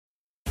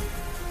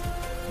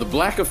The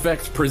Black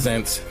Effect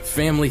presents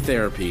Family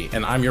Therapy,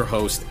 and I'm your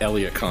host,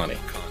 Elliot Connie.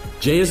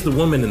 Jay is the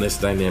woman in this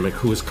dynamic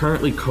who is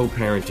currently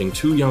co-parenting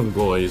 2 young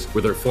boys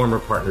with her former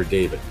partner,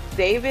 David.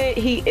 David,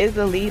 he is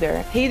a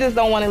leader. He just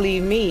don't want to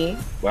leave me.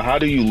 But how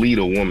do you lead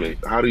a woman?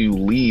 How do you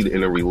lead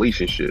in a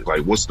relationship?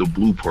 Like, what's the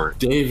blueprint?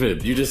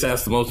 David, you just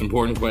asked the most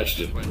important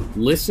question.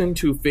 Listen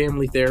to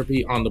Family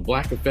Therapy on the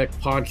Black Effect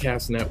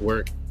Podcast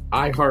Network,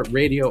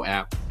 iHeartRadio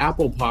app,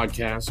 Apple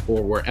Podcasts,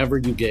 or wherever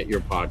you get your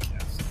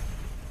podcasts.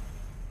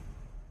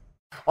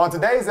 On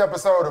today's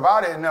episode of I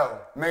Didn't Know,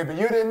 maybe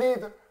you didn't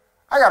either,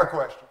 I got a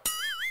question.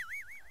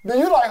 Do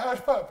you like hush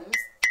puppies?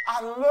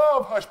 I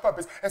love hush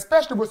puppies,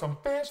 especially with some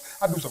fish.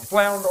 I do some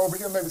flounder over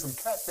here, maybe some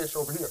catfish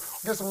over here.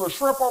 Get some little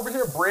shrimp over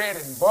here, bread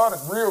and butter,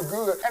 real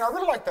good. And I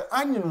really like the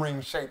onion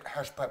ring shaped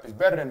hush puppies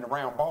better than the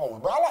round ball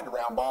ones, but I like the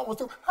round ball ones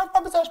too. Hush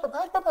puppies, hush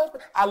puppies, hush puppies, hush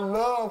puppies. I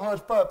love hush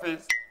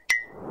puppies.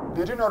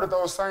 Did you know that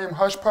those same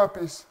hush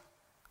puppies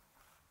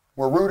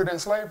were rooted in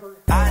slavery?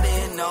 I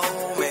didn't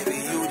know, maybe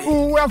you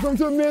did. Welcome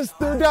to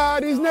Mr.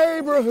 Dottie's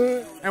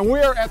neighborhood. And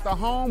we're at the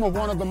home of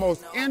one of the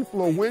most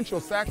influential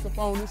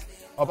saxophonists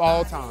of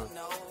all time,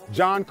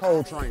 John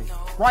Coltrane,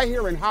 right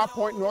here in High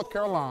Point, North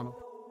Carolina.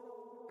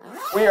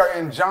 We are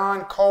in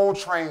John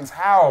Coltrane's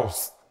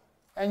house.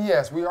 And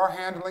yes, we are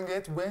handling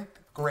it with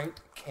great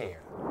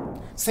care.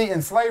 See,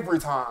 in slavery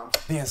times,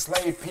 the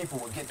enslaved people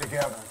would get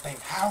together and think,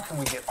 how can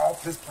we get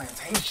off this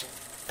plantation?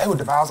 They would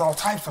devise all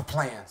types of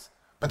plans.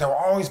 But there will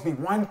always be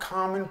one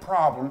common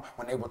problem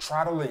when they will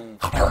try to leave.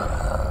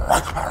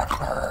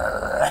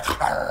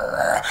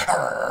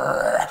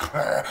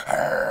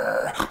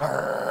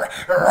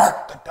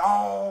 The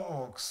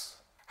dogs.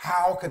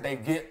 How could they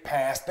get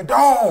past the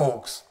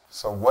dogs?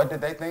 So what did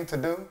they think to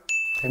do?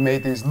 They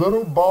made these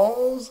little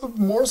balls of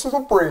morsels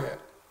of bread,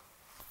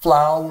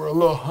 flour, a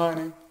little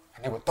honey,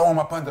 and they would throw them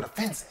up under the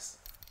fences.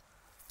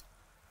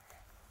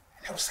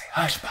 And they would say,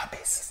 hush,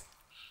 puppies.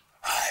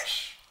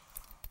 Hush.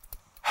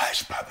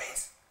 Hush,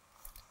 puppies.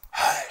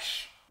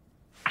 Hush.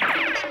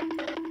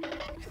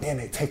 And then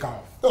they take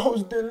off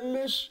those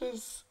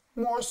delicious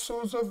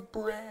morsels of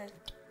bread.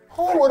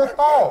 Who would have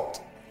thought?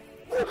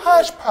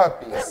 Hush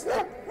puppies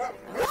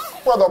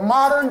were the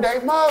modern day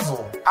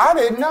muzzle. I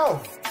didn't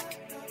know.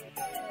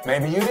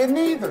 Maybe you didn't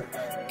either.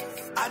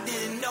 I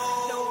didn't know.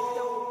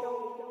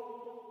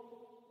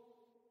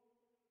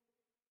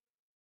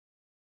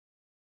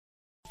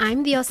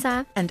 I'm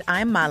Diosa. And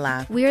I'm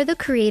Mala. We are the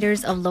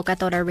creators of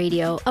Locatora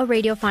Radio, a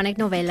radiophonic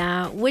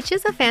novela, which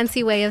is a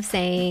fancy way of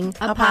saying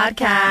a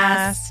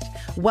podcast.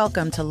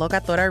 Welcome to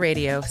Locatora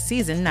Radio,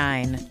 Season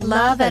 9.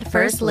 Love at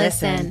first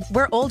listen.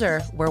 We're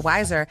older, we're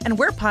wiser, and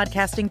we're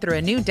podcasting through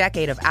a new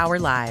decade of our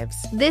lives.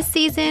 This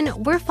season,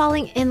 we're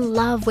falling in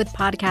love with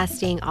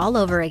podcasting all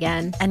over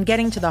again. And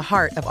getting to the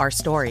heart of our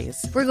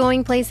stories. We're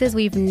going places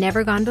we've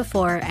never gone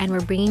before, and we're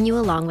bringing you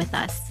along with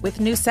us. With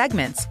new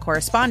segments,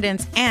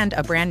 correspondence, and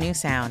a brand new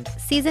sound.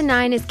 Season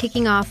 9 is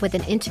kicking off with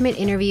an intimate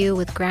interview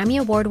with Grammy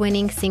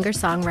Award-winning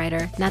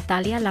singer-songwriter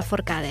Natalia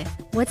Lafourcade.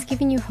 What's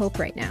giving you hope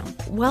right now?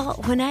 Well,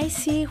 when I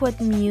see what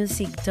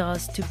music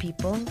does to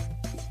people,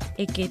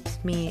 it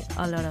gives me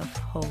a lot of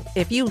hope.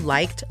 If you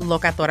liked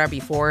Locatora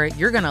before,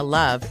 you're going to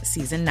love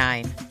Season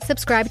 9.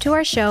 Subscribe to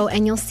our show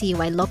and you'll see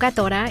why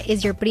Locatora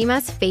is your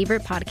prima's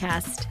favorite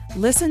podcast.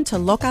 Listen to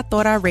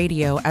Locatora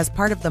Radio as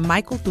part of the My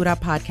Cultura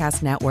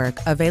Podcast Network,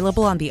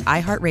 available on the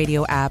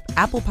iHeartRadio app,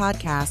 Apple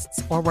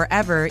Podcasts, or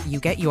wherever you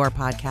get your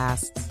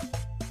podcasts.